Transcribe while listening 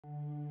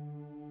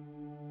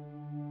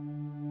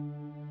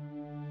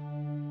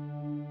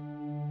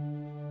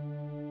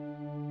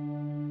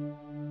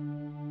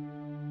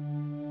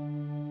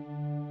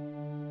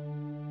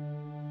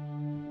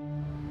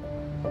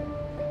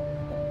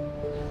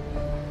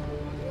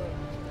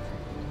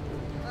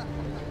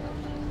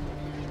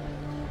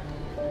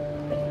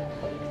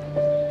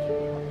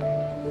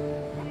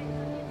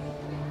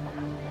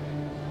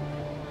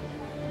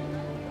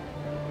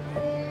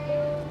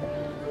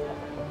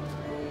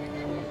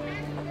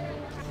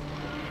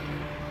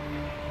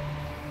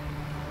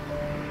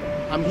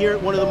I'm here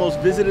at one of the most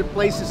visited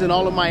places in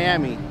all of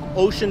Miami,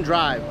 Ocean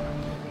Drive.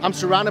 I'm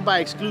surrounded by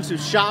exclusive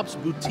shops,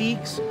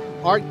 boutiques,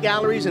 art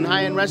galleries, and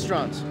high-end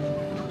restaurants.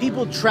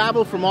 People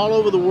travel from all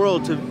over the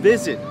world to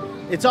visit.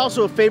 It's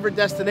also a favorite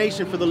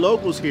destination for the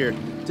locals here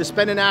to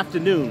spend an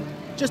afternoon,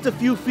 just a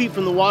few feet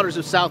from the waters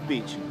of South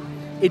Beach.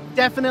 It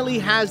definitely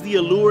has the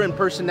allure and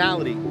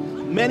personality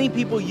many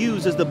people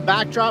use as the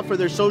backdrop for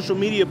their social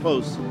media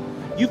posts.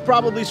 You've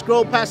probably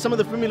scrolled past some of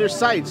the familiar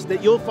sites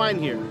that you'll find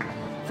here.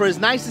 For as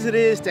nice as it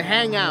is to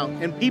hang out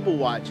and people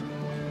watch,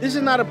 this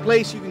is not a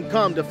place you can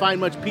come to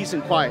find much peace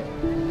and quiet.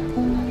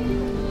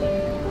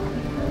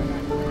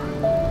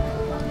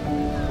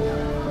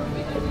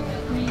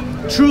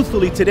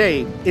 Truthfully,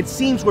 today, it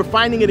seems we're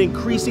finding it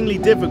increasingly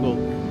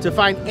difficult to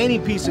find any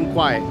peace and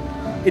quiet.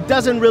 It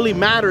doesn't really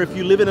matter if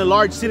you live in a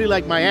large city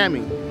like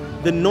Miami.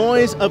 The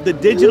noise of the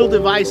digital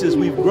devices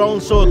we've grown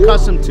so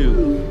accustomed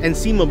to and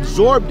seem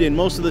absorbed in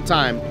most of the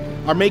time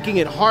are making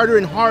it harder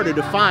and harder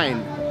to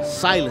find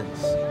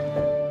silence.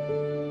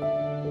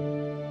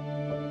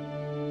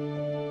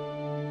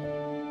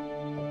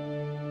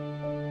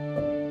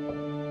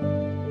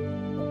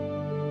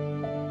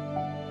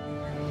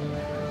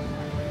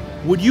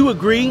 Would you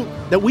agree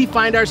that we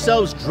find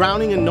ourselves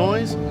drowning in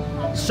noise?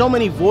 So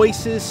many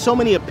voices, so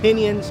many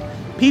opinions,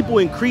 people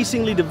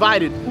increasingly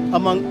divided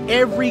among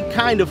every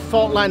kind of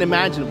fault line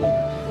imaginable.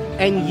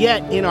 And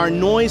yet, in our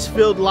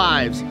noise-filled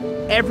lives,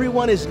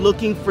 everyone is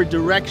looking for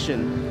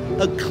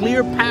direction, a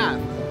clear path,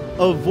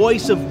 a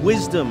voice of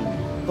wisdom,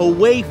 a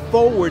way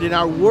forward in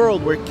our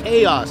world where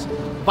chaos,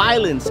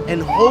 violence,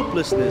 and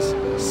hopelessness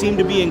seem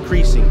to be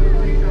increasing.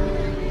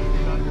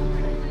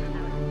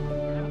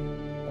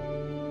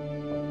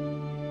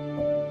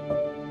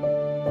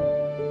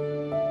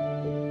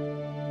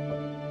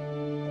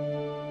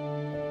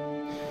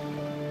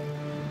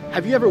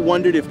 Have you ever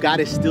wondered if God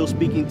is still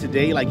speaking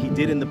today like he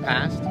did in the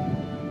past?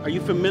 Are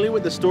you familiar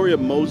with the story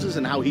of Moses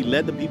and how he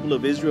led the people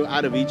of Israel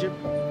out of Egypt?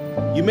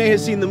 You may have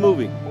seen the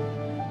movie.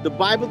 The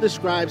Bible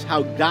describes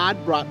how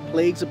God brought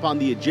plagues upon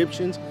the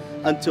Egyptians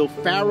until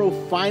Pharaoh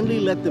finally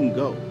let them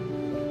go.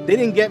 They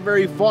didn't get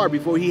very far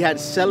before he had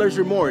seller's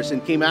remorse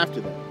and came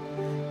after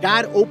them.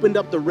 God opened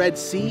up the Red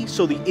Sea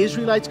so the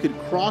Israelites could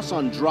cross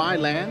on dry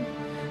land,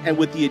 and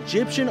with the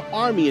Egyptian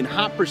army in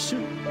hot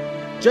pursuit,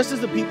 just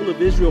as the people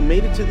of Israel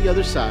made it to the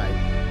other side,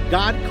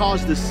 God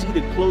caused the sea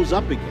to close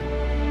up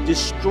again,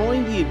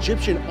 destroying the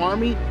Egyptian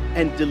army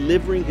and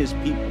delivering his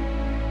people.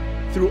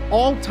 Through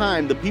all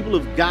time, the people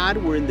of God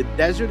were in the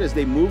desert as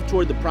they moved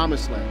toward the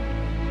promised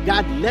land.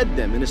 God led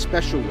them in a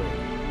special way.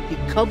 He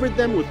covered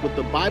them with what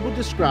the Bible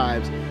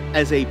describes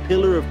as a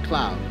pillar of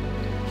cloud.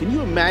 Can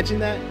you imagine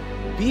that?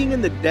 Being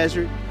in the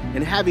desert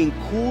and having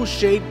cool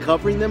shade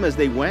covering them as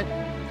they went?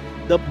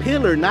 The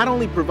pillar not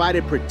only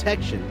provided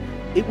protection,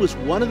 it was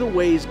one of the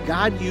ways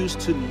God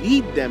used to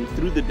lead them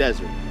through the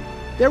desert.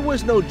 There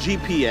was no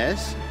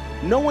GPS.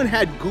 No one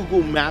had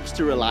Google Maps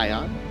to rely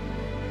on.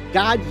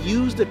 God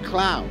used a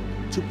cloud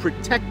to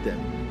protect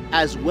them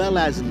as well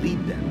as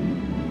lead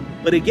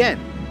them. But again,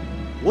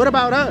 what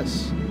about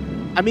us?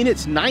 I mean,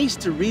 it's nice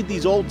to read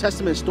these Old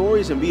Testament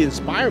stories and be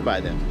inspired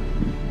by them.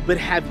 But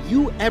have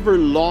you ever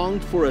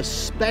longed for a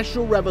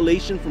special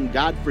revelation from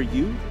God for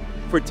you,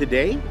 for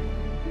today?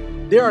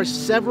 There are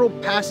several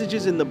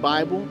passages in the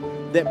Bible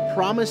that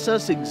promise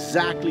us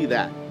exactly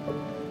that.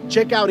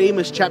 Check out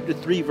Amos chapter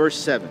 3, verse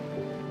 7.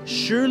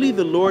 Surely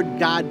the Lord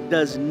God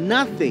does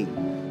nothing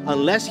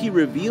unless he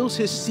reveals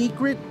his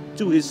secret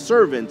to his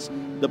servants,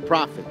 the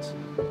prophets.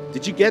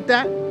 Did you get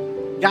that?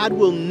 God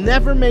will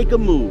never make a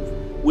move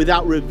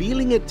without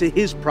revealing it to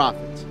his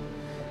prophets.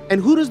 And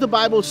who does the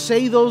Bible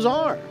say those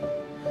are?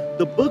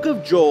 The book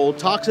of Joel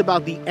talks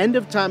about the end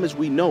of time as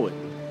we know it,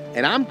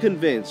 and I'm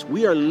convinced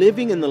we are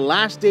living in the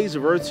last days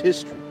of Earth's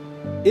history.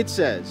 It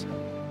says,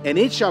 "And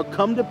it shall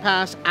come to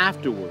pass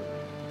afterward,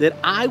 that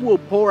I will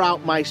pour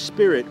out my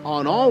spirit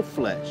on all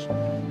flesh.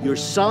 Your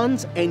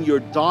sons and your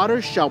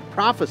daughters shall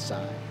prophesy.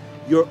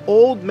 Your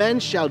old men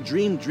shall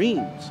dream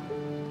dreams.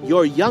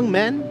 Your young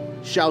men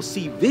shall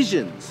see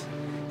visions.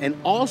 And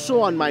also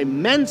on my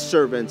men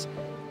servants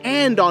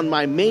and on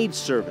my maid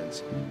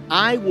servants,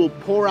 I will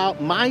pour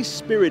out my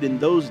spirit in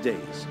those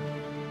days."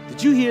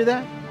 Did you hear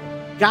that?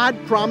 God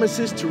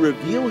promises to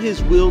reveal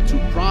his will to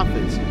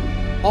prophets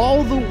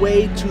all the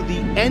way to the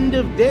end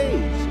of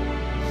days,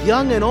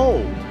 young and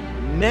old,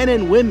 men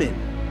and women,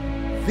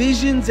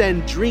 visions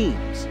and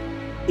dreams,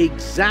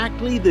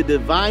 exactly the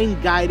divine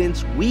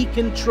guidance we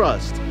can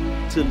trust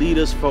to lead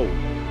us forward.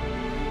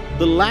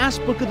 The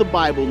last book of the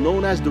Bible,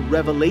 known as the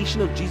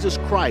Revelation of Jesus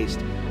Christ,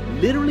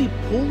 literally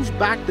pulls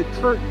back the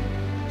curtain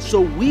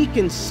so we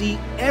can see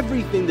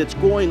everything that's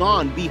going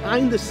on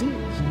behind the scenes.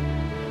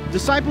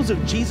 Disciples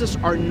of Jesus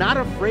are not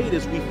afraid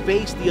as we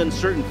face the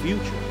uncertain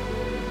future.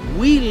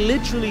 We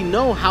literally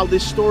know how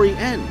this story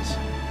ends.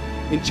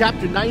 In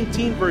chapter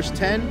 19, verse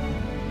 10,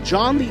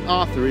 John the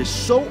author is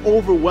so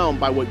overwhelmed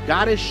by what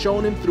God has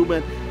shown him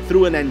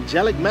through an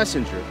angelic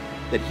messenger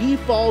that he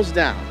falls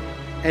down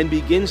and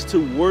begins to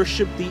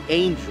worship the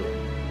angel.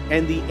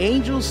 And the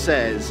angel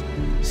says,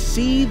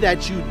 "See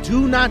that you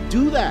do not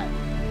do that.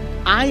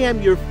 I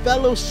am your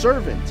fellow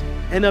servant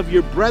and of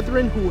your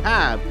brethren who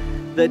have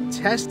the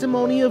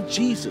testimony of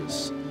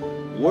Jesus.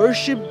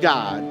 Worship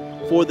God,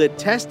 for the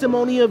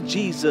testimony of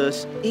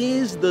Jesus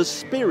is the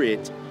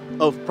spirit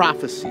of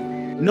prophecy.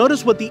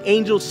 Notice what the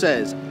angel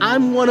says.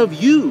 I'm one of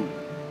you,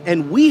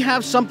 and we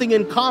have something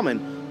in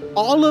common.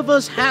 All of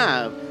us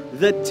have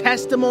the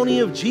testimony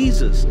of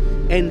Jesus,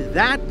 and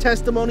that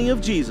testimony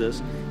of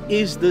Jesus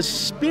is the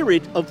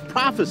spirit of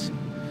prophecy.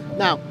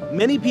 Now,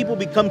 many people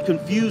become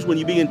confused when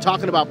you begin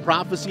talking about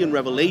prophecy and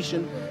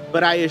revelation,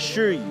 but I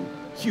assure you,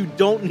 you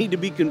don't need to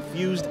be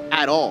confused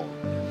at all.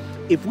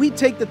 If we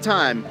take the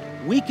time,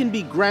 we can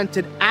be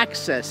granted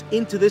access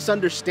into this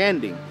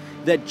understanding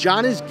that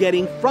John is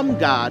getting from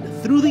God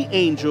through the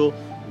angel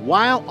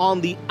while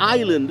on the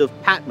island of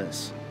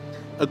Patmos.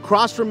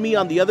 Across from me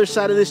on the other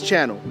side of this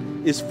channel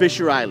is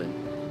Fisher Island.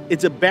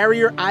 It's a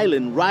barrier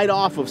island right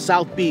off of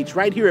South Beach,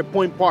 right here at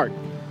Point Park.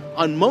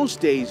 On most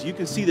days, you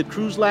can see the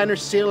cruise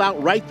liners sail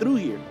out right through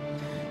here.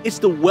 It's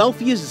the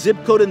wealthiest zip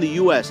code in the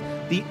U.S.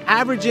 The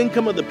average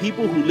income of the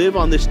people who live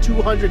on this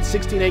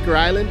 216-acre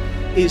island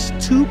is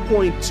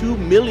 $2.2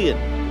 million.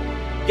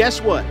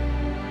 Guess what?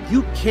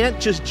 You can't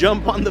just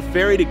jump on the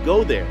ferry to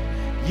go there.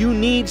 You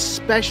need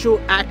special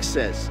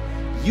access.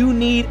 You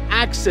need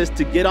access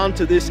to get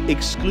onto this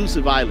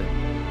exclusive island.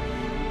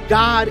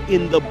 God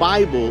in the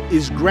Bible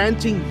is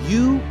granting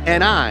you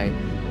and I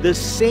the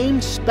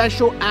same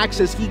special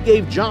access he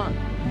gave John.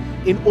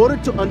 In order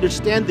to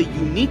understand the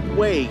unique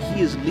way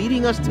he is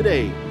leading us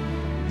today,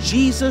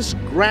 Jesus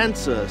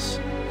grants us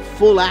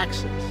full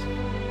access.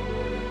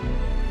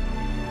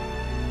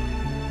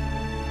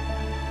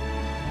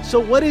 So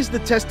what is the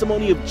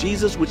testimony of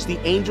Jesus, which the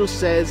angel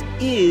says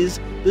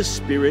is the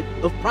spirit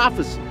of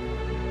prophecy?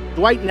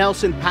 Dwight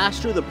Nelson,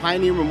 pastor of the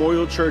Pioneer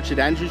Memorial Church at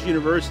Andrews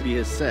University,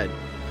 has said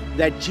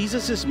that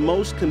Jesus'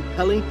 most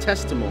compelling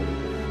testimony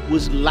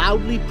was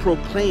loudly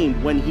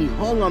proclaimed when he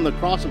hung on the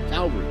cross of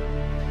Calvary.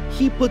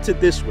 He puts it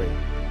this way: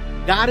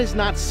 God is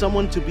not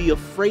someone to be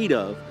afraid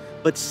of,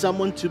 but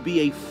someone to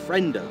be a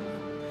friend of.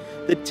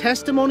 The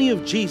testimony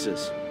of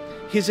Jesus,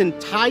 his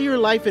entire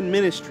life and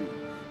ministry,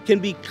 can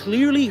be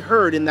clearly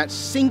heard in that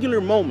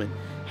singular moment,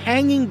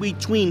 hanging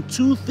between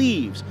two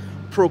thieves,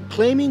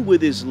 proclaiming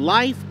with his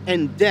life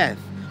and death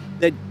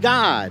that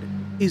God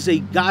is a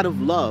God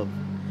of love.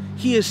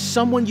 He is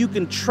someone you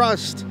can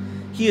trust.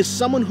 He is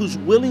someone who's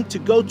willing to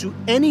go to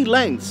any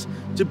lengths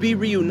to be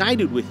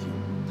reunited with you.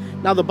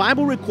 Now, the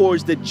Bible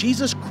records that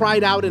Jesus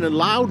cried out in a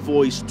loud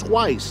voice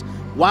twice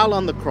while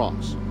on the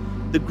cross.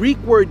 The Greek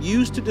word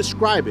used to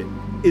describe it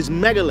is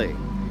megale,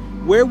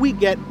 where we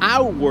get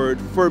our word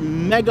for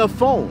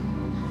megaphone.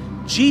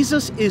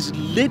 Jesus is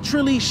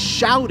literally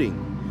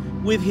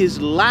shouting with his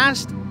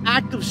last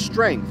act of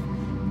strength,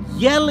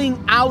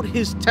 yelling out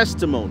his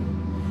testimony.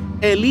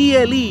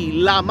 Eli, Eli,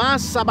 lama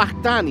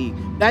sabachthani.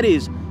 That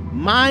is,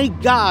 my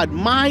God,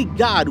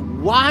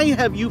 why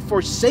have you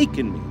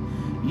forsaken me?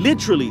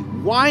 Literally,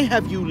 why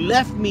have you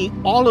left me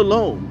all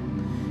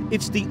alone?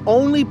 It's the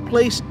only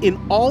place in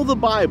all the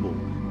Bible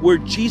where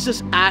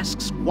Jesus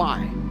asks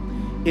why.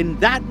 In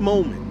that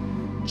moment,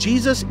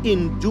 Jesus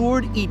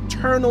endured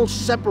eternal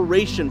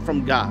separation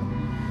from God.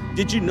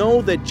 Did you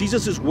know that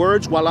Jesus'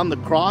 words while on the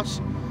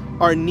cross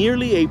are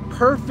nearly a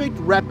perfect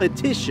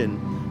repetition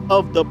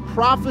of the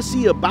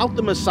prophecy about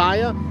the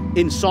Messiah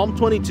in Psalm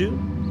 22?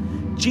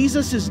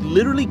 Jesus is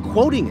literally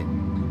quoting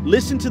it.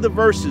 Listen to the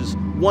verses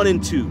 1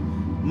 and 2.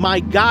 My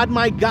God,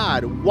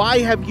 why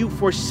have you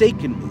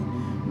forsaken me?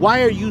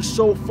 Why are you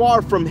so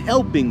far from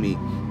helping me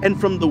and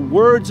from the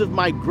words of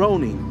my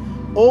groaning?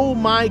 Oh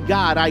my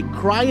God, I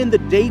cry in the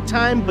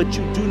daytime, but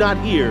you do not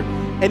hear,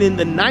 and in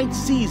the night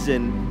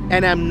season,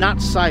 and am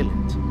not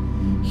silent.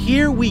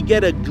 Here we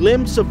get a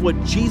glimpse of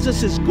what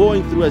Jesus is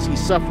going through as he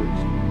suffers.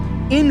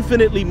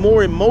 Infinitely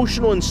more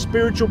emotional and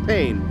spiritual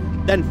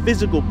pain than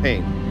physical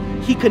pain.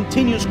 He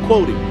continues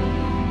quoting,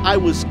 I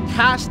was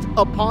cast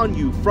upon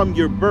you from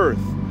your birth.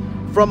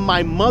 From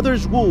my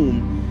mother's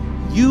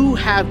womb, you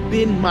have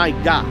been my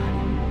God.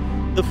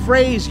 The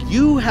phrase,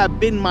 you have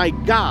been my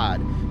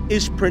God,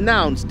 is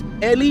pronounced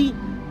Eli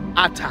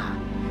Ata.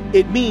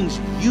 It means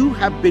you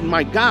have been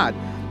my God.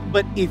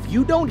 But if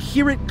you don't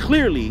hear it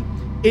clearly,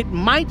 it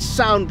might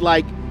sound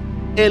like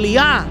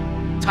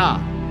Eliata.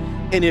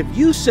 And if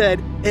you said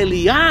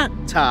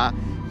Eliata,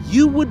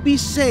 you would be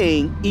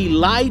saying,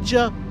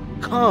 Elijah,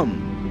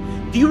 come.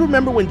 Do you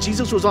remember when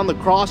Jesus was on the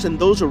cross and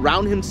those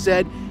around him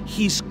said,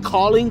 he's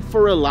calling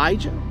for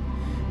Elijah?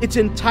 It's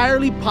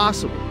entirely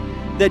possible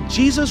that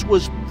Jesus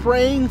was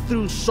praying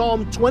through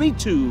Psalm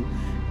 22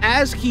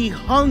 as he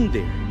hung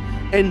there,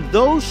 and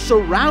those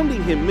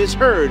surrounding him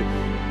misheard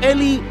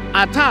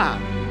Eliata,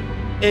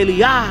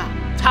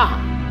 Eliata,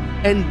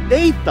 and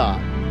they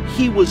thought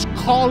he was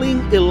calling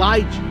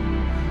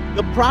Elijah.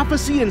 The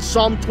prophecy in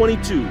Psalm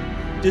 22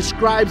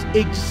 describes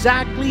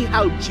exactly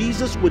how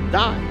Jesus would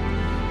die.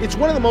 It's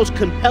one of the most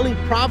compelling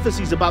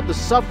prophecies about the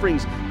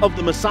sufferings of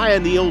the Messiah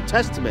in the Old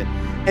Testament,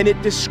 and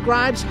it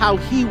describes how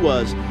he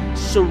was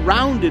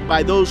surrounded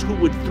by those who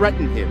would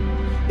threaten him.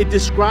 It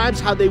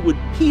describes how they would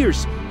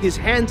pierce his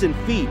hands and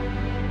feet,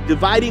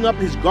 dividing up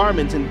his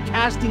garments and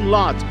casting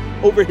lots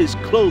over his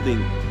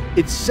clothing,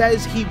 it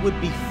says he would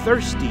be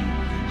thirsty,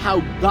 how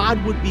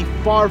God would be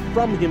far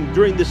from him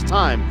during this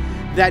time,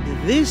 that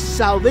this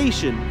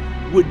salvation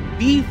would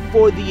be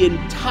for the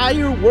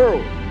entire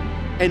world.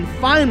 And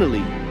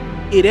finally,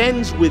 it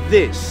ends with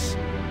this: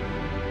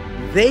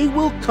 they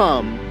will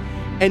come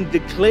and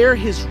declare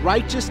his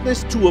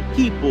righteousness to a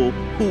people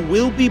who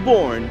will be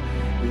born,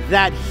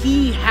 that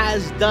he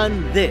has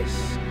done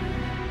this.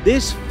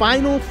 This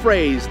final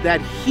phrase, that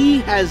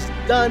he has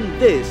done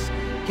this,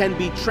 can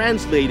be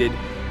translated,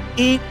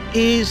 it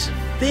is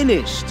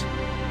finished.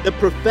 The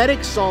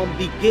prophetic psalm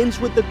begins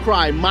with the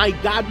cry, my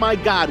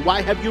God,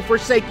 why have you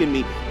forsaken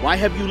me? Why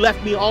have you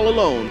left me all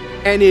alone?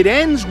 And it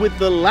ends with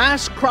the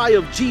last cry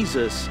of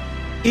Jesus,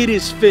 it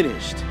is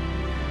finished.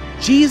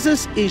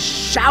 Jesus is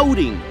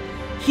shouting,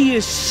 he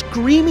is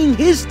screaming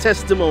his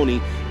testimony,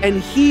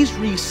 and he's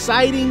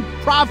reciting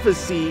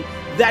prophecy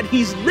that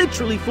he's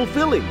literally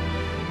fulfilling.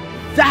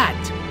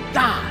 That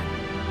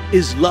God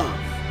is love.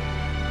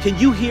 Can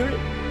you hear it?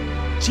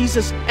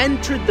 Jesus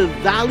entered the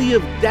valley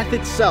of death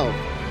itself,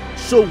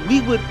 so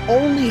we would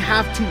only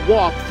have to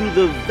walk through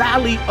the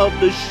valley of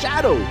the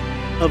shadow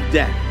of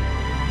death.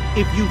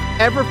 If you've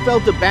ever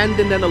felt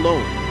abandoned and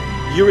alone,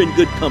 you're in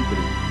good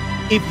company.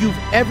 If you've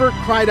ever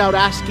cried out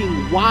asking,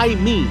 why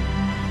me?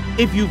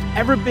 If you've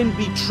ever been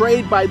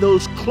betrayed by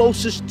those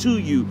closest to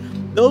you,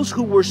 those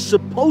who were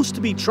supposed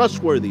to be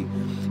trustworthy,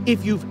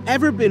 if you've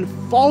ever been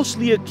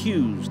falsely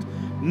accused,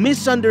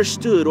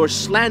 misunderstood, or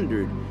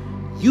slandered,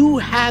 you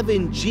have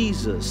in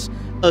Jesus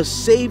a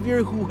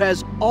Savior who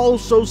has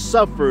also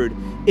suffered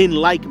in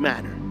like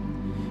manner.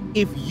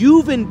 If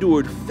you've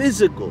endured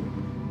physical,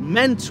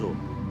 mental,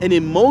 and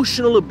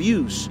emotional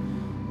abuse,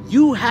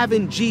 you have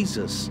in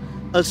Jesus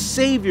a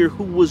Savior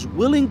who was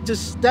willing to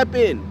step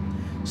in,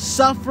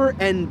 suffer,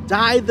 and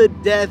die the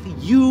death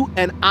you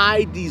and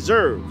I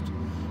deserved.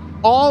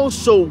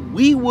 Also,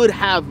 we would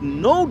have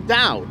no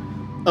doubt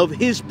of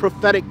his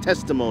prophetic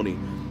testimony.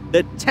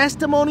 The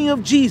testimony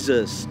of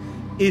Jesus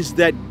is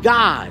that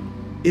God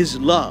is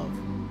love.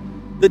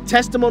 The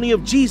testimony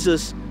of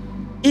Jesus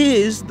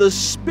is the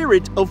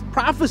spirit of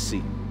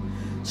prophecy.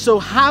 So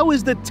how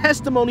is the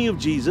testimony of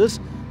Jesus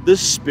the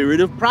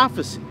spirit of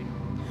prophecy?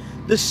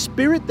 The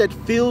spirit that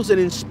fills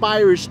and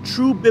inspires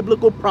true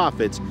biblical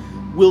prophets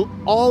will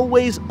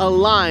always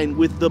align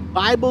with the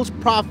Bible's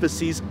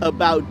prophecies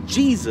about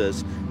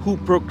Jesus, who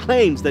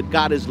proclaims that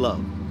God is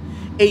love.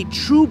 A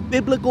true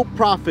biblical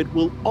prophet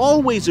will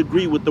always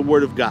agree with the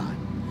Word of God.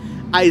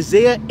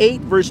 Isaiah 8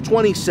 verse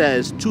 20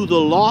 says, to the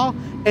law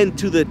and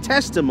to the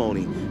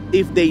testimony,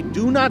 if they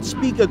do not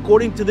speak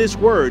according to this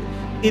word,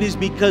 it is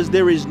because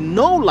there is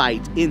no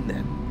light in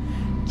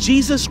them.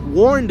 Jesus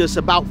warned us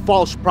about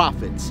false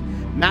prophets.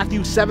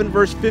 Matthew 7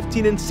 verse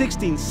 15 and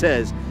 16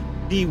 says,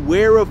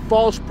 beware of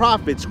false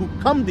prophets who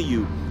come to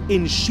you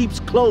in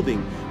sheep's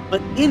clothing,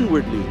 but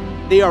inwardly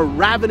they are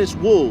ravenous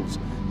wolves.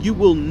 You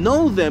will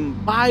know them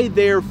by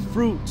their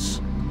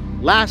fruits.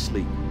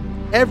 Lastly,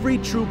 every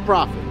true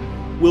prophet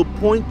will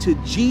point to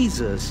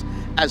Jesus,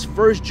 as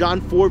 1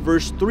 John 4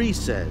 verse 3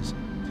 says.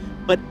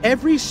 But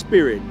every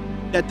spirit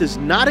that does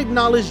not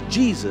acknowledge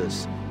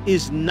Jesus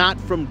is not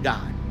from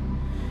God.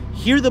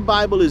 Here the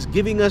Bible is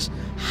giving us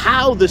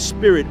how the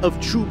spirit of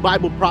true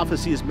Bible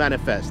prophecy is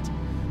manifest.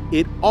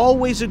 It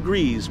always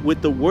agrees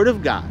with the Word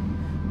of God.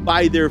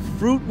 By their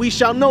fruit we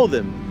shall know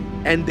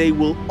them, and they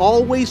will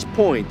always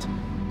point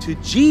to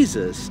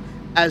Jesus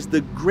as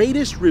the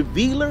greatest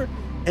revealer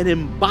and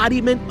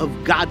embodiment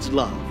of God's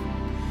love.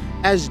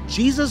 As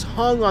Jesus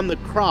hung on the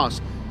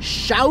cross,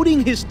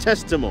 shouting his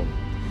testimony,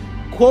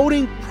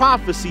 quoting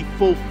prophecy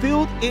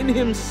fulfilled in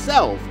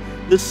himself,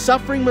 the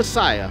suffering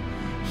Messiah,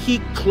 he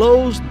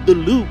closed the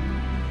loop.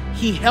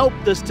 He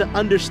helped us to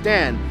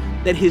understand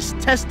that his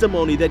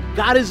testimony, that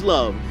God is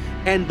love,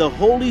 and the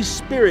Holy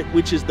Spirit,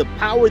 which is the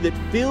power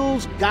that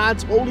fills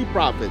God's holy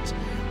prophets,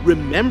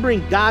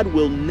 remembering God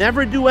will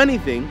never do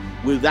anything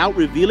without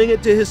revealing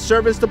it to his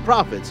servants, the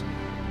prophets,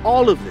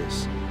 all of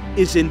this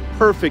is in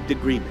perfect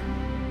agreement.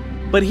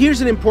 But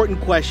here's an important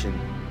question.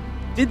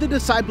 Did the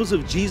disciples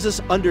of Jesus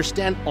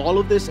understand all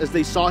of this as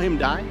they saw him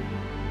die?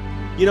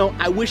 You know,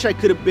 I wish I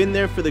could have been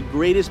there for the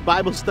greatest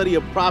Bible study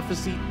of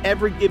prophecy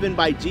ever given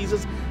by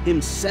Jesus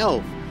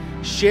himself,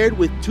 shared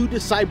with two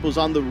disciples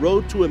on the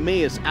road to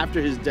Emmaus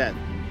after his death.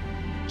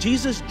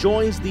 Jesus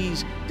joins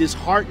these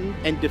disheartened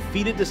and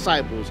defeated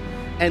disciples,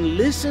 and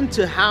listen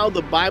to how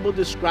the Bible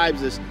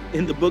describes this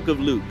in the book of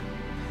Luke.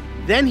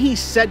 Then he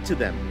said to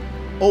them,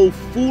 O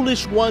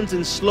foolish ones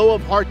and slow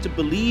of heart to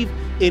believe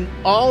in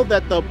all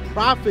that the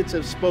prophets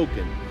have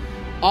spoken.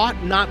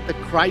 Ought not the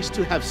Christ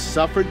to have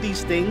suffered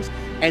these things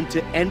and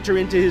to enter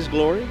into his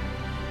glory?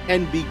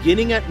 And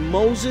beginning at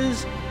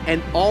Moses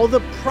and all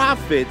the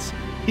prophets,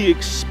 he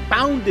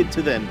expounded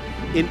to them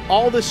in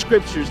all the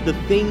scriptures the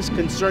things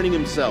concerning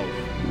himself.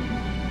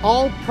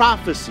 All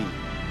prophecy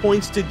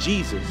points to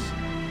Jesus.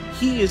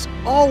 He is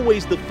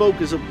always the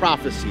focus of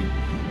prophecy.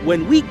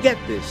 When we get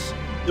this,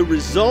 the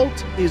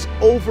result is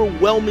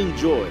overwhelming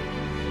joy.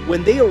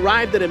 When they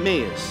arrived at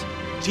Emmaus,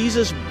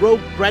 Jesus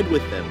broke bread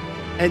with them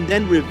and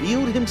then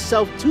revealed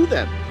himself to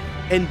them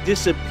and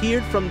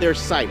disappeared from their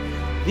sight.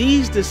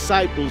 These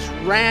disciples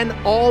ran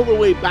all the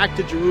way back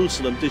to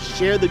Jerusalem to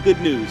share the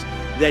good news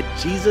that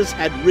Jesus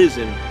had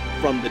risen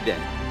from the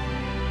dead.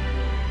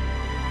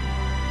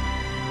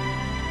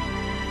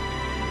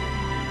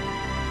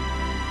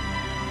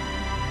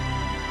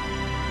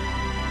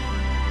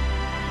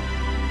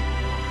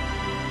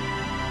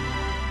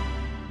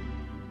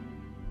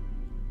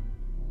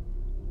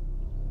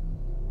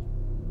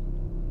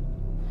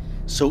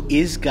 So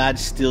is God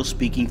still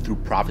speaking through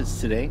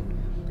prophets today?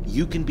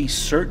 You can be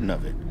certain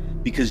of it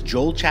because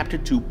Joel chapter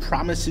 2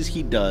 promises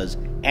he does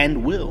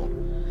and will.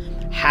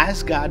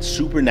 Has God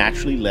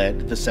supernaturally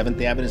led the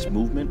Seventh-day Adventist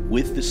movement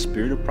with the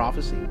spirit of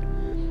prophecy?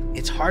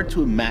 It's hard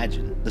to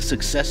imagine the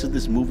success of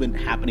this movement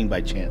happening by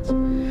chance.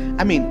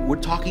 I mean, we're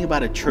talking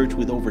about a church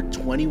with over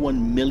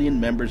 21 million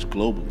members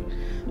globally,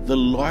 the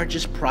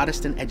largest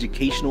Protestant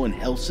educational and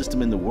health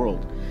system in the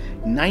world,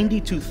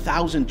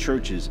 92,000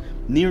 churches,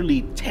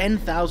 nearly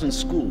 10,000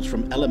 schools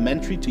from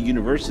elementary to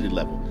university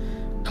level,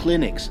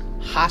 clinics,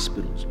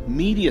 hospitals,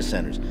 media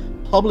centers,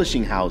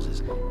 publishing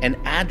houses, and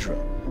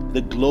ADRA,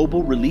 the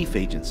global relief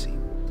agency.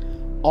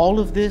 All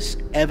of this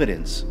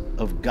evidence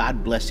of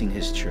God blessing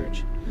his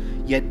church.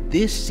 Yet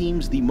this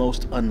seems the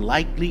most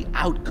unlikely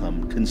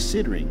outcome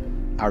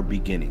considering our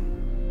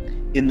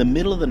beginning. In the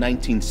middle of the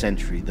 19th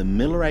century, the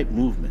Millerite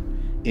movement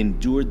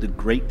endured the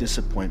great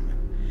disappointment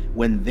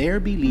when their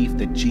belief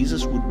that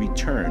Jesus would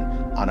return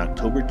on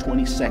October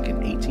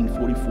 22nd,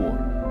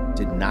 1844,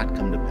 did not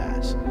come to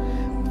pass.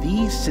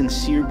 These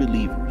sincere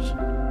believers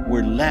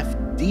were left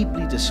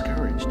deeply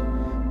discouraged,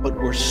 but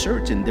were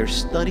certain their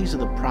studies of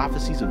the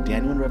prophecies of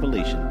Daniel and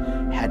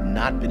Revelation had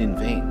not been in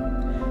vain.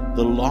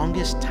 The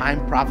longest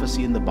time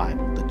prophecy in the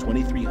Bible, the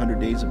 2300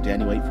 days of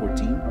Daniel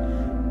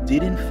 8:14,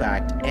 did in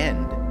fact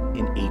end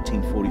in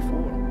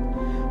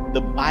 1844.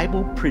 The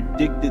Bible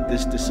predicted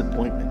this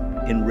disappointment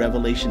in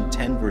Revelation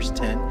 10 verse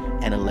 10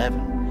 and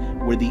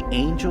 11, where the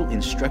angel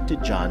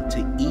instructed John to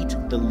eat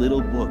the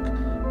little book,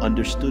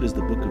 understood as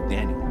the book of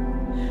Daniel.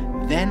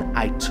 Then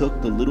I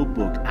took the little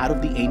book out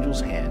of the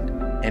angel's hand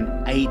and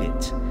ate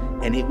it,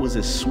 and it was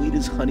as sweet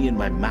as honey in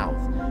my mouth.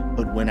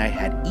 But when I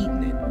had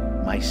eaten it,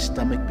 my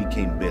stomach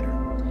became bitter.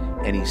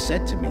 And he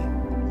said to me,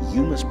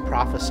 you must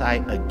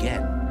prophesy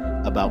again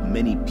about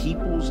many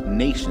peoples,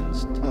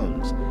 nations,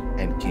 tongues,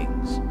 and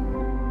kings.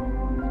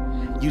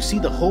 You see,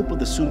 the hope of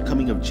the soon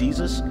coming of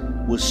Jesus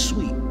was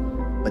sweet,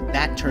 but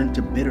that turned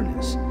to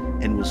bitterness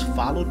and was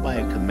followed by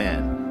a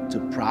command to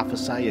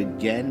prophesy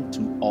again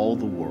to all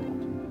the world.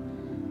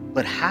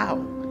 But how?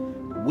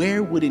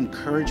 Where would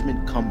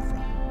encouragement come from?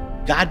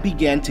 God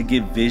began to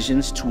give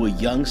visions to a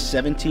young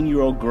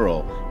 17-year-old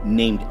girl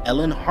named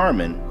Ellen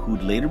Harmon,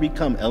 who'd later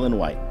become Ellen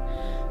White,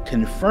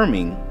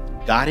 confirming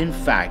God in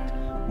fact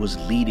was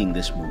leading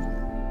this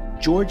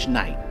movement. George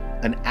Knight,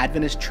 an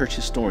Adventist church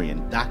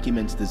historian,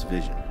 documents this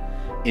vision.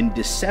 In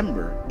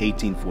December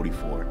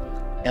 1844,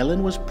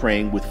 Ellen was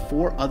praying with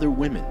 4 other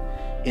women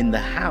in the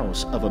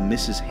house of a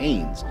Mrs.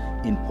 Haynes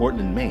in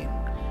Portland, Maine,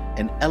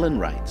 and Ellen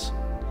writes,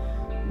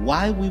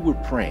 while we were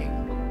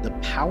praying, the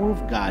power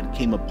of God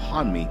came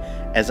upon me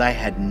as I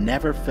had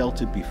never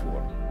felt it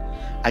before.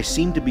 I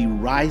seemed to be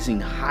rising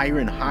higher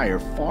and higher,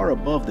 far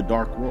above the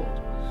dark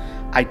world.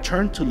 I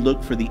turned to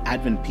look for the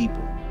Advent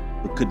people,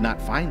 but could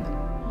not find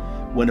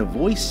them. When a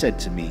voice said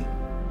to me,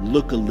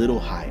 look a little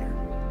higher.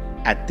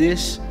 At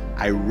this,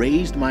 I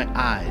raised my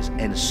eyes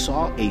and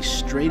saw a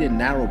straight and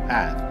narrow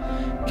path,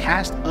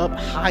 cast up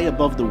high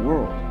above the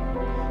world.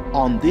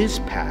 On this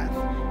path,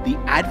 the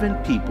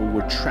Advent people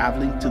were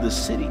traveling to the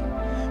city,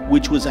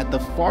 which was at the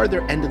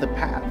farther end of the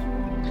path.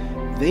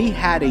 They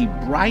had a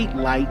bright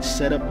light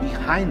set up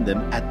behind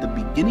them at the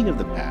beginning of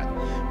the path,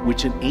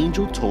 which an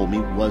angel told me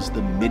was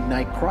the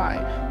midnight cry,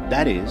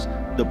 that is,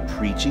 the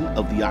preaching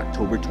of the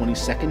October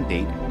 22nd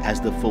date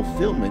as the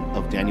fulfillment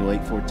of Daniel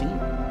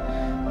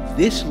 8:14.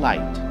 This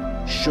light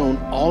shone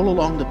all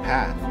along the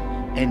path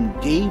and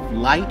gave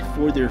light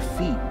for their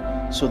feet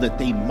so that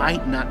they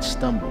might not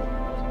stumble.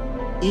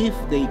 If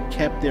they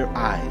kept their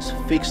eyes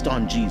fixed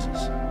on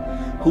Jesus,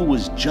 who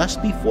was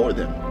just before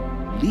them,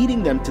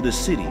 leading them to the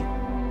city,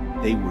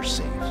 they were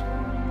safe.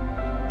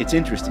 It's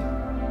interesting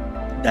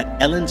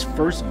that Ellen's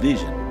first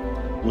vision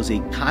was a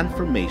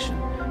confirmation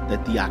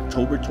that the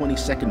October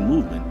 22nd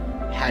movement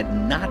had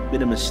not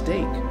been a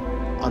mistake.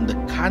 On the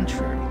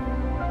contrary,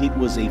 it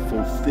was a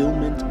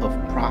fulfillment of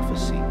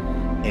prophecy,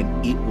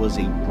 and it was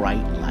a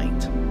bright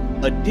light.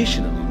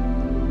 Additionally,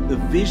 the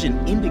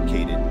vision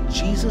indicated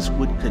Jesus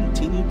would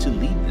continue to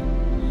lead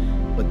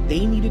them, but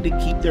they needed to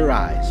keep their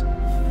eyes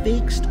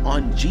fixed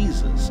on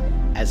Jesus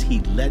as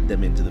he led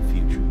them into the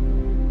future.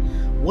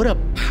 What a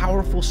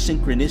powerful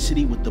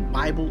synchronicity with the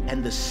Bible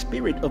and the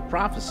spirit of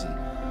prophecy,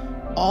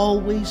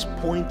 always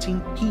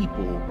pointing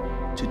people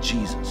to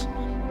Jesus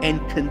and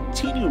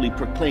continually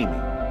proclaiming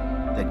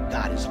that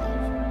God is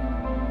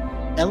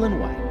love. Ellen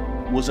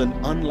White was an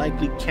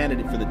unlikely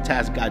candidate for the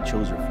task God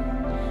chose her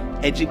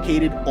for.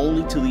 Educated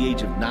only till the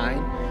age of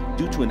 9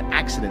 due to an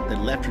accident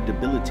that left her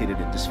debilitated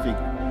and disfigured.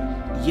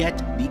 Yet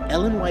the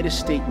Ellen White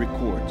estate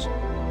records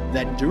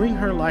that during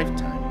her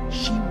lifetime,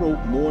 she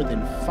wrote more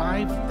than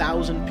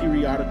 5,000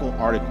 periodical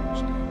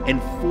articles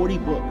and 40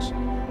 books.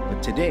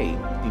 But today,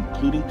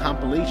 including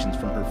compilations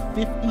from her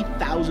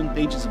 50,000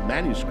 pages of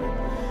manuscript,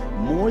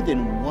 more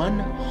than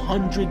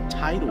 100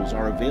 titles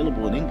are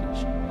available in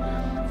English.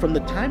 From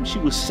the time she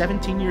was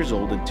 17 years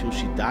old until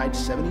she died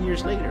 70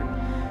 years later,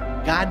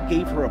 God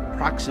gave her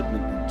approximately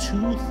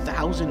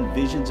 2,000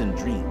 visions and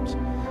dreams.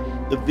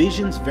 The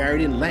visions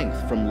varied in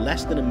length from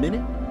less than a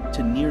minute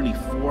to nearly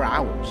 4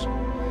 hours.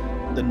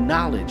 The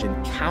knowledge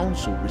and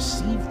counsel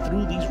received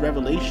through these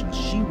revelations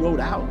she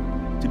wrote out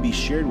to be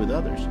shared with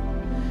others.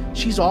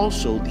 She's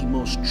also the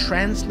most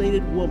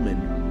translated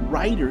woman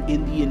writer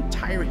in the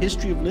entire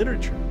history of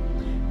literature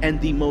and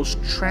the most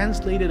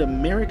translated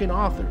American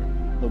author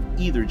of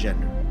either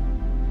gender.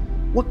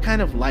 What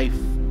kind of life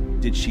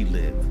did she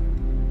live?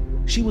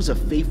 She was a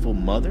faithful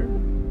mother,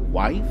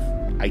 wife,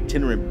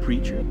 itinerant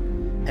preacher,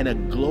 and a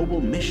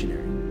global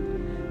missionary.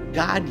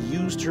 God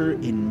used her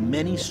in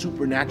many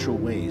supernatural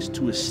ways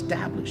to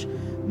establish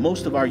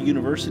most of our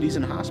universities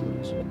and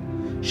hospitals.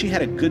 She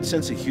had a good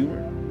sense of humor,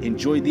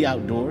 enjoyed the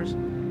outdoors,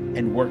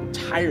 and worked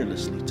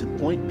tirelessly to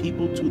point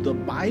people to the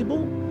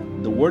Bible,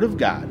 the Word of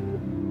God,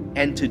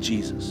 and to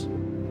Jesus.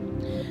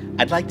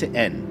 I'd like to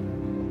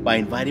end by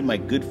inviting my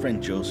good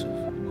friend Joseph,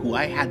 who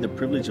I had the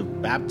privilege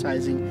of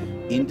baptizing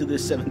into the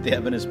Seventh-day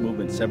Adventist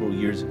movement several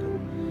years ago,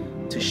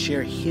 to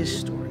share his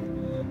story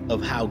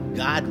of how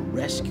God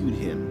rescued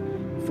him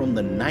from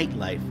the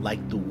nightlife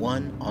like the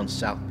one on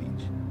South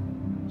Beach.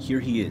 Here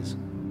he is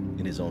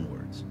in his own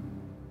words.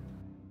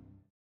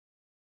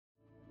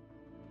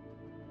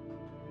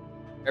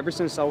 Ever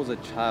since I was a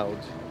child,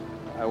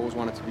 I always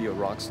wanted to be a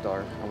rock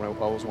star. I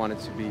always wanted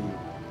to be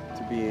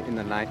in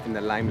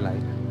the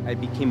limelight. I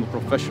became a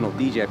professional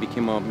DJ. I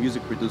became a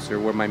music producer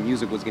where my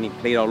music was getting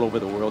played all over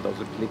the world.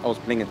 I was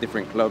playing at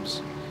different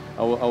clubs.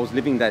 I was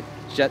living that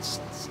jet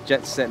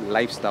set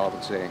lifestyle, I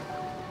would say.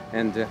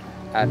 And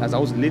as I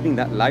was living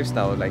that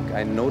lifestyle, like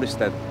I noticed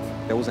that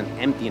there was an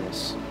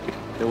emptiness.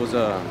 There was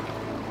a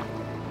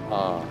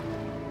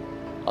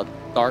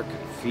dark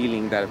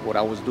feeling that what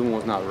I was doing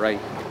was not right.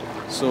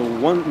 So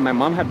my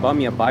mom had bought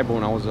me a Bible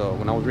when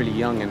I was really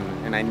young,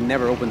 and I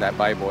never opened that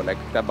Bible. Like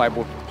that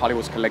Bible probably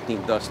was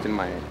collecting dust in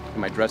my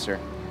dresser,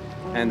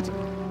 and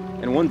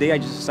one day I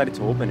just decided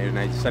to open it, and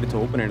I decided to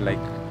open it like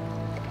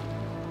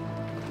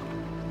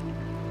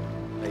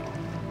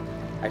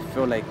I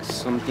felt like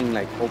something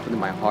like opened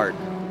my heart,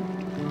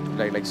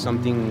 like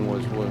something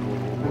was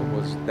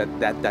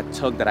that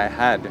tug that I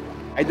had.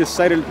 I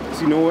decided,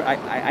 you know,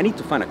 I need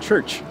to find a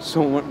church.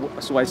 So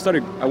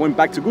I went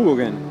back to Google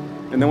again.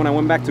 And then when I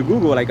went back to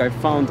Google, like I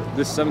found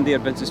this Seventh-day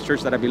Adventist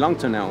church that I belong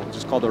to now, which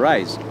is called The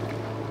Rise.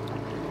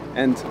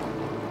 And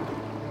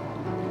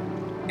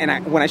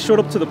when I showed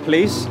up to the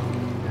place,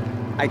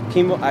 I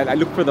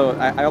looked for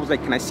I was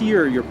like, can I see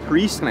your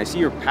priest? Can I see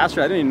your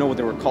pastor? I didn't even know what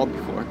they were called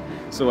before.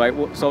 So I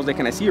was like,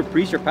 can I see your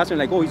priest, your pastor? And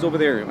like, oh, he's over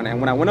there. And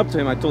when I went up to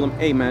him, I told him,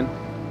 hey man,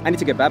 I need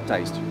to get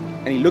baptized.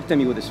 And he looked at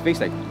me with his face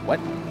like, what?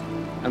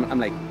 I'm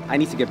like, I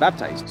need to get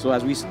baptized. So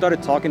as we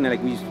started talking,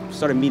 like we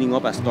started meeting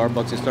up at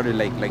Starbucks and started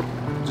like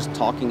just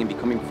talking and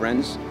becoming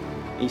friends.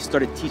 And he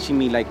started teaching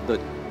me like the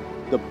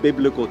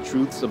biblical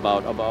truths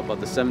about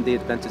the Seventh-day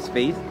Adventist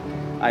faith.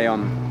 I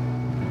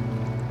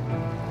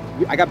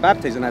got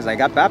baptized, and as I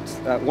got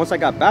baptized, once I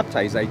got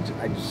baptized, I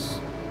just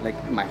like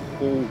my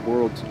whole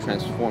world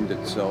transformed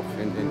itself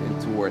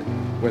into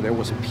where there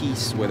was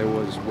peace,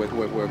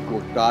 where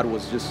God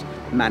was just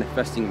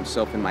manifesting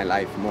Himself in my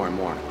life more and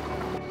more.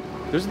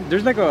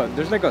 There's like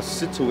a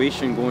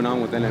situation going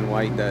on with Ellen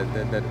White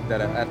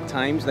that at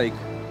times, like,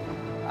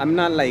 I'm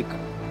not like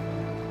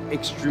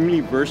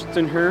extremely versed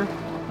in her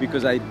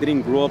because I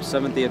didn't grow up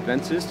Seventh-day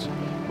Adventist,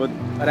 but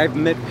I've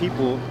met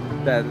people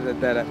that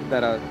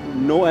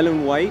know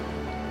Ellen White,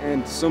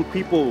 and some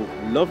people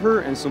love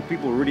her and some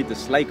people really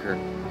dislike her.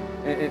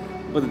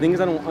 But the thing is,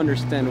 I don't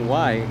understand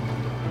why.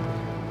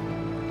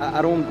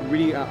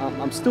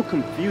 I'm still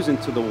confused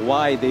into the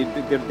why they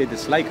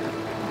dislike her,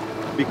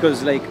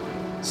 because like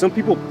some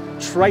people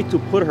try to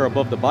put her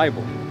above the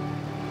Bible,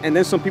 and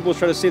then some people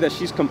try to say that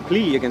she's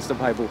completely against the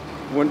Bible,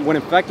 when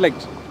in fact, like,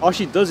 all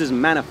she does is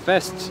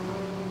manifest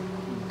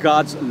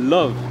God's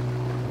love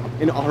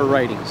in all her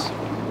writings,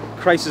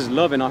 Christ's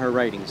love in all her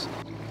writings.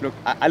 Look,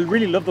 I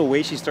really love the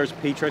way she starts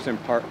Patriarchs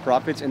and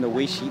Prophets and the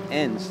way she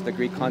ends the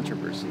Great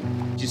Controversy.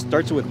 She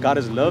starts with God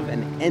is love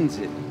and ends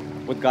it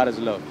with God is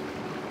love.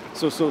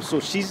 So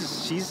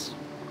she's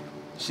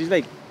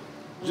like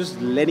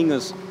just letting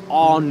us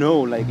all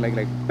know, like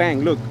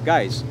bang, look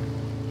guys,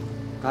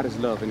 God is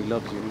love and He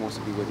loves you and He wants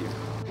to be with you.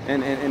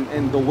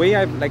 And the way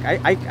I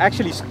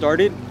actually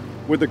started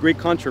with the Great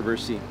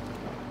Controversy.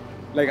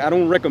 Like, I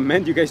don't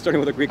recommend you guys starting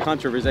with a Great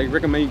Controversy. I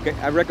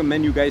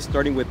recommend you guys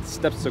starting with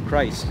Steps to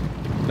Christ.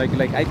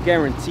 Like I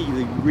guarantee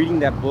you, reading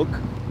that book,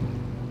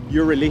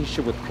 your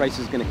relationship with Christ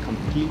is gonna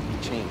completely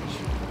change.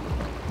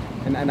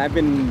 And I've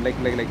been like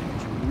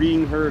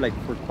reading her like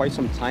for quite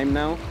some time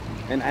now,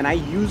 and I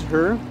use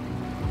her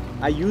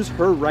I use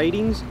her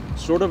writings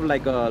sort of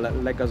like I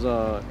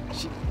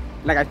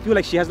feel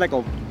like she has like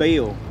a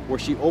veil where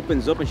she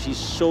opens up and she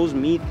shows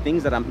me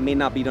things that I may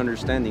not be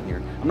understanding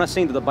here. I'm not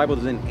saying that the Bible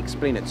doesn't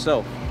explain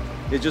itself.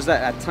 It's just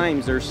that at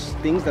times there's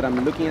things that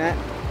I'm looking at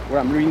where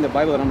I'm reading the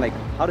Bible and I'm like,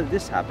 how did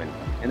this happen?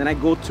 And then I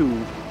go to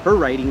her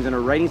writings, and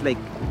her writings like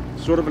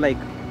sort of like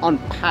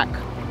unpack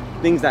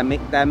things that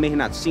may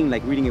not seem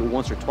like reading it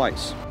once or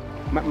twice.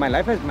 My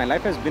life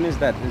has been is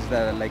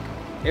that like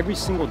every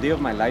single day of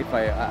my life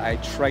I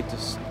try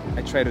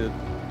to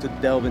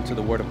delve into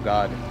the Word of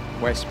God,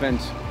 where I spend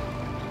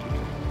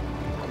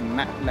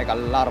like a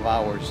lot of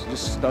hours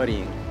just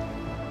studying.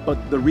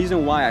 But the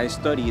reason why I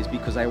study is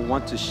because I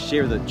want to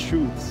share the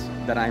truths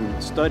that I'm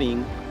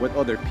studying with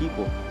other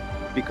people,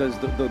 because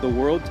the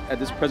world at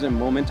this present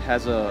moment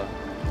has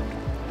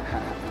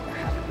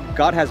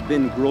God has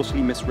been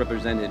grossly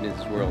misrepresented in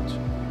this world,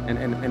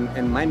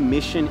 and my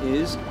mission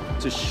is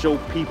to show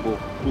people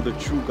who the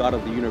true God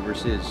of the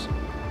universe is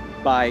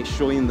by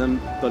showing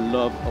them the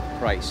love of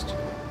Christ.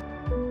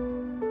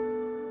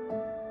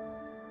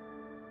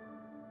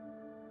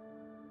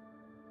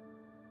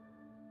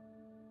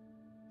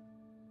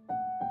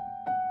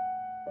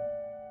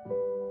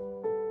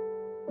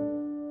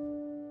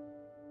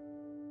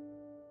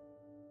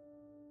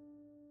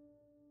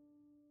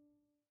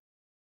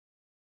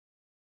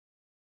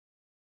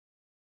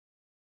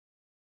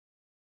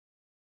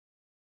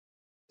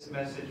 This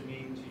message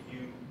mean to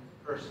you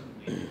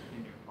personally,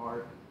 in your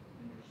heart,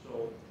 in your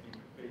soul, in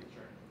your faith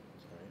journey?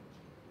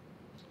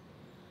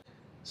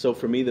 So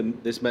for me,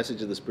 this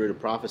message of the Spirit of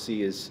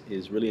Prophecy is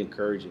really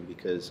encouraging,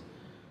 because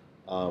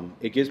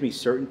it gives me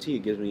certainty,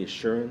 it gives me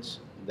assurance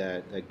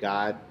that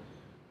God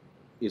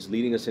is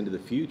leading us into the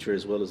future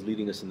as well as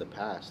leading us in the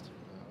past.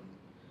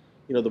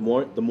 The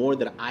more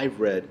that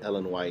I've read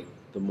Ellen White,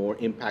 the more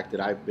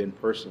impacted I've been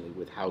personally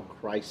with how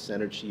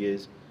Christ-centered she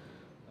is,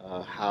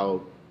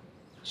 how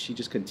she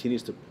just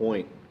continues to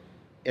point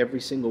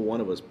every single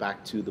one of us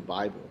back to the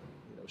Bible.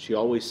 She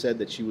always said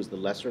that she was the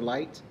lesser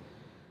light,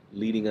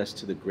 leading us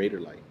to the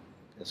greater light.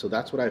 And so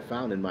that's what I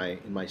found in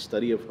my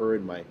study of her,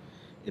 in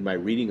my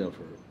reading of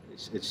her.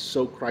 It's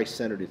so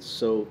Christ-centered, it's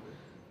so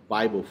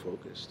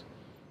Bible-focused.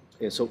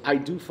 And so I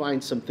do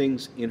find some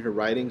things in her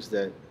writings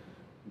that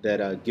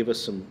give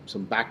us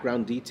some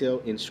background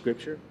detail in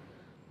Scripture,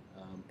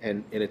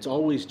 and it's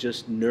always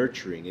just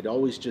nurturing. It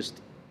always just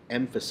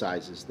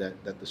emphasizes that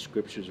the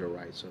Scriptures are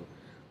right. So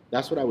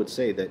that's what I would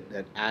say,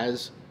 that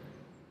as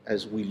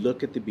we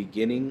look at the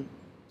beginning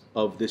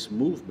of this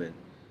movement,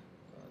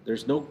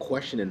 there's no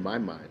question in my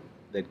mind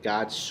that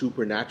God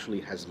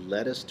supernaturally has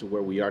led us to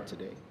where we are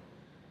today.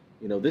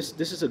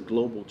 This is a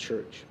global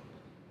church,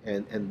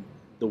 and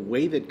the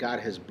way that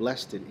God has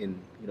blessed it in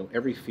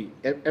every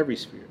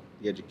sphere,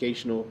 the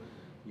educational,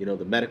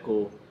 the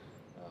medical,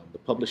 the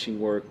publishing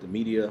work, the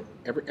media,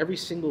 every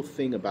single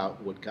thing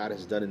about what God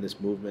has done in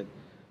this movement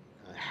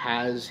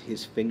has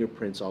His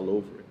fingerprints all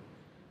over it.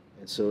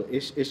 And so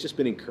it's just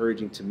been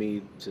encouraging to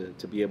me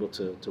to be able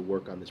to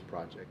work on this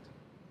project.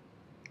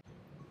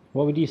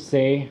 What would you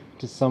say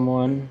to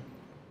someone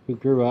who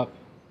grew up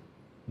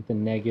with a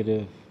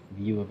negative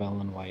view of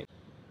Ellen White?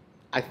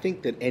 I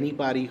think that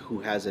anybody who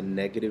has a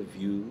negative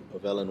view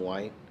of Ellen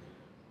White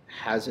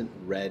hasn't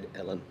read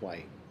Ellen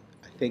White.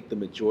 I think the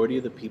majority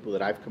of the people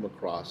that I've come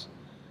across,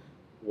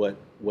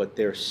 what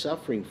they're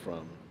suffering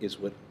from is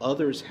what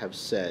others have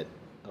said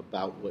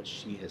about what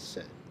she has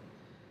said.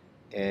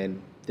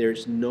 And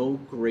there's no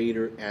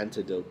greater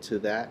antidote to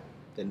that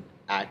than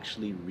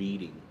actually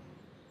reading.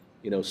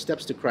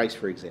 Steps to Christ,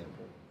 for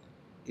example,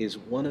 is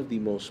one of the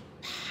most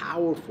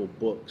powerful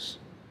books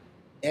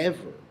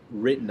ever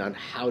written on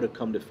how to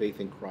come to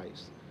faith in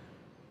Christ.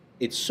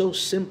 It's so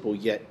simple,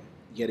 yet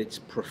it's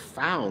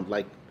profound.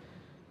 Like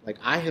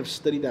I have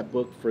studied that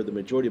book for the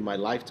majority of my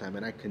lifetime,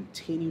 and I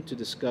continue to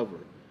discover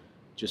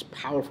just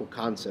powerful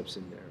concepts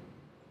in there.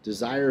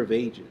 Desire of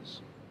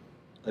Ages,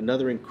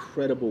 another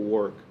incredible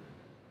work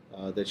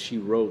that she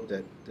wrote,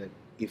 that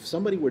if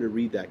somebody were to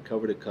read that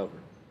cover to cover,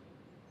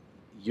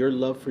 your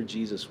love for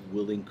Jesus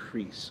will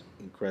increase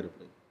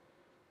incredibly.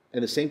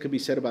 And the same could be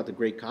said about the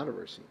Great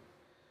Controversy.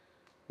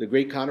 The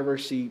Great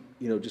Controversy,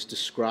 just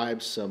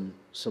describes some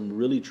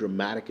really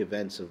dramatic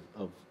events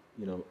of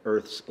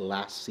Earth's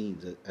last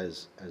scenes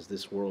as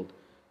this world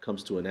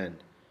comes to an end.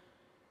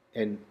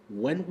 And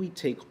when we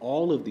take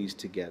all of these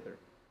together,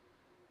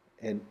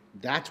 and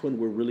that's when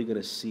we're really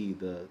going to see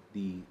the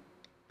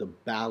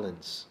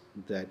balance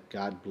that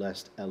God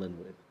blessed Ellen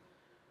with.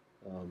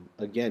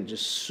 Again,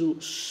 just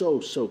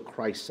so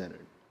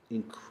Christ-centered,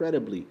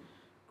 incredibly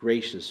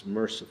gracious,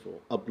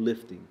 merciful,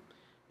 uplifting,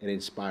 and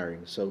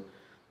inspiring. So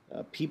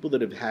people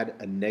that have had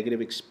a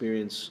negative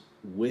experience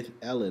with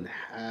Ellen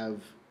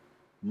have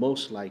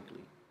most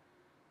likely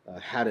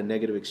had a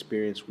negative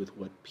experience with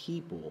what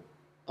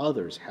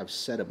others have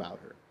said about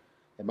her.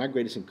 And my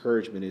greatest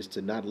encouragement is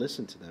to not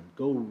listen to them.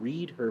 Go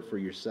read her for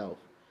yourself,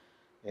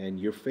 and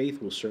your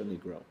faith will certainly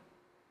grow.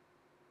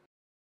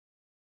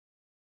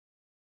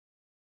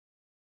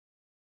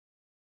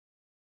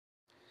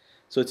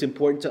 So it's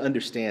important to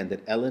understand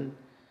that Ellen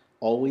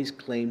always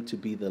claim to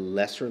be the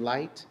lesser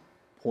light,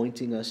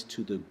 pointing us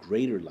to the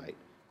greater light,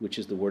 which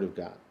is the Word of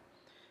God.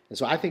 And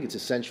so I think it's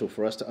essential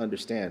for us to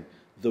understand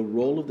the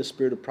role of the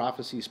spirit of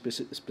prophecy,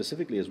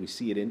 specifically as we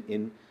see it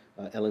in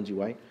Ellen G.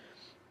 White,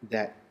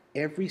 that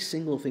every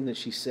single thing that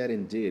she said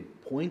and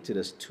did pointed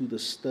us to the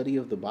study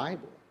of the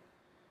Bible.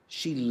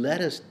 She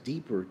led us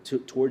deeper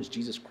towards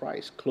Jesus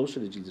Christ, closer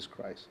to Jesus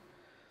Christ.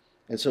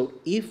 And so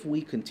if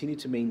we continue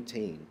to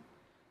maintain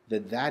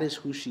that that is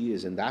who she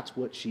is and that's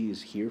what she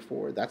is here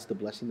for, that's the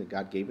blessing that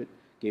God gave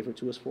her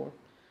to us for,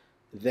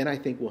 then I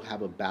think we'll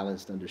have a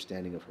balanced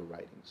understanding of her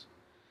writings.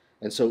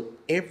 And so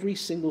every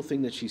single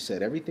thing that she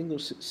said, every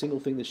single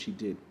thing that she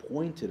did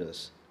pointed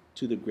us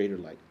to the greater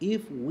light.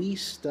 If we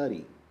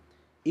study,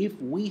 if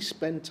we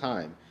spend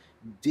time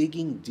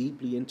digging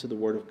deeply into the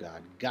Word of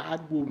God,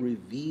 God will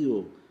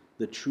reveal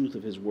the truth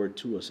of His Word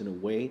to us in a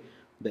way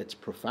that's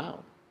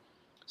profound.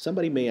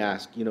 Somebody may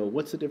ask,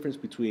 what's the difference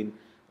between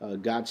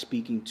God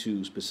speaking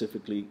to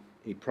specifically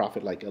a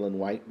prophet like Ellen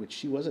White, which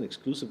she wasn't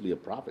exclusively a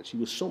prophet. She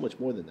was so much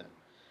more than that.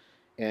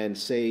 And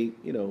say,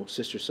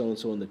 sister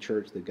so-and-so in the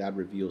church, that God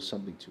reveals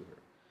something to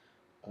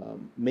her.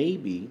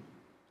 Maybe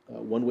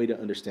one way to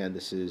understand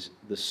this is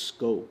the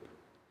scope.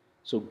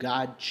 So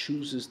God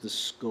chooses the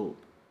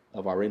scope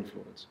of our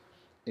influence.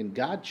 And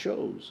God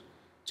chose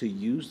to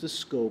use the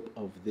scope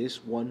of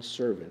this one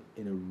servant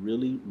in a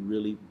really,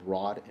 really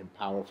broad and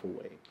powerful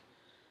way.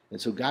 And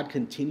so God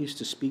continues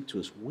to speak to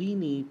us. We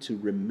need to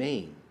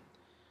remain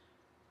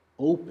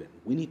open.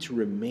 We need to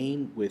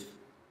remain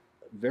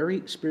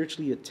very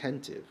spiritually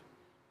attentive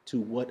to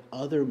what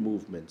other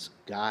movements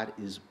God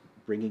is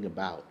bringing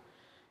about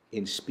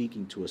in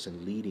speaking to us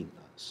and leading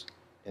us.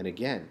 And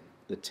again,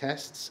 the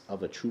tests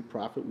of a true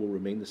prophet will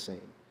remain the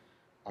same.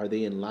 Are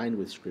they in line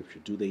with Scripture?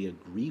 Do they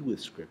agree with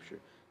Scripture?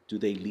 Do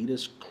they lead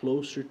us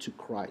closer to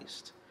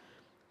Christ?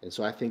 And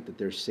so I think that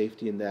there's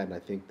safety in that, and I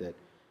think that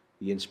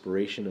the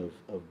inspiration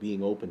of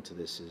being open to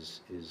this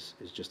is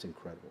just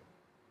incredible.